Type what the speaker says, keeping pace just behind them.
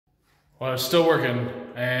Well, I was still working,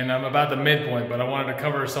 and I'm about the midpoint, but I wanted to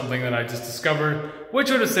cover something that I just discovered,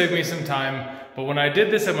 which would have saved me some time. But when I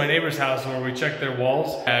did this at my neighbor's house where we checked their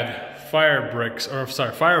walls, had fire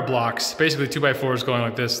blocks, basically 2x4s going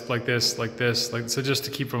like this, like this, like this, like so, just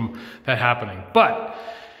to keep from that happening. But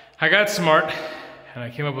I got smart, and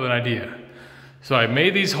I came up with an idea. So I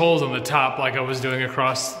made these holes on the top like I was doing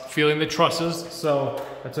across, feeling the trusses. So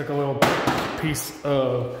I took a little piece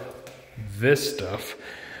of this stuff.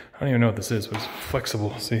 I don't even know what this is, but it's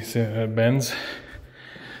flexible. See it bends?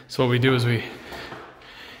 So what we do is we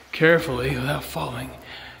carefully, without falling,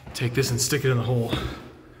 take this and stick it in the hole.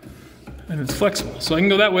 And it's flexible. So I can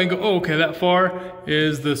go that way and go, oh, okay, that far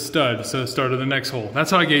is the stud. So the start of the next hole.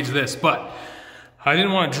 That's how I gauge this. But I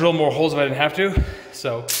didn't want to drill more holes if I didn't have to.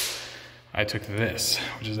 So I took this,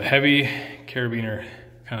 which is a heavy carabiner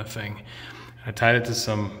kind of thing. I tied it to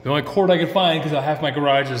the only cord I could find, because half my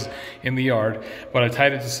garage is in the yard, but I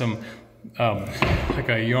tied it to some, like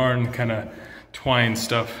a yarn kind of twine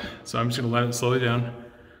stuff. So I'm just gonna let it slowly down.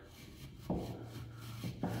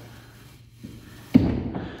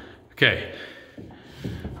 Okay,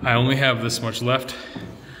 I only have this much left,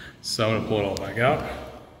 so I'm gonna pull it all back out.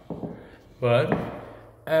 But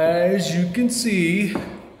as you can see,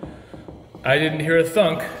 I didn't hear a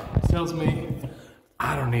thunk. It tells me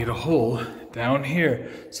I don't need a hole down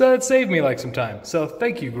here. So that saved me like some time. So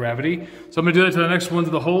thank you, gravity. So I'm gonna do that to the next ones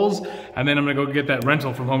of the holes, and then I'm gonna go get that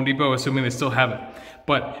rental from Home Depot, assuming they still have it.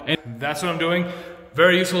 But that's what I'm doing.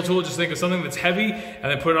 Very useful tool. Just think of something that's heavy and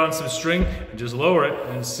then put it on some string and just lower it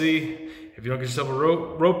and see if you don't get yourself a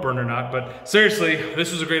rope burn or not. But seriously,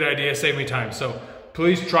 this was a great idea, saved me time. So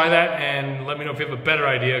please try that and let me know if you have a better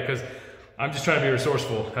idea, because I'm just trying to be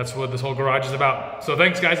resourceful. That's what this whole garage is about. So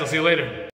thanks guys, I'll see you later.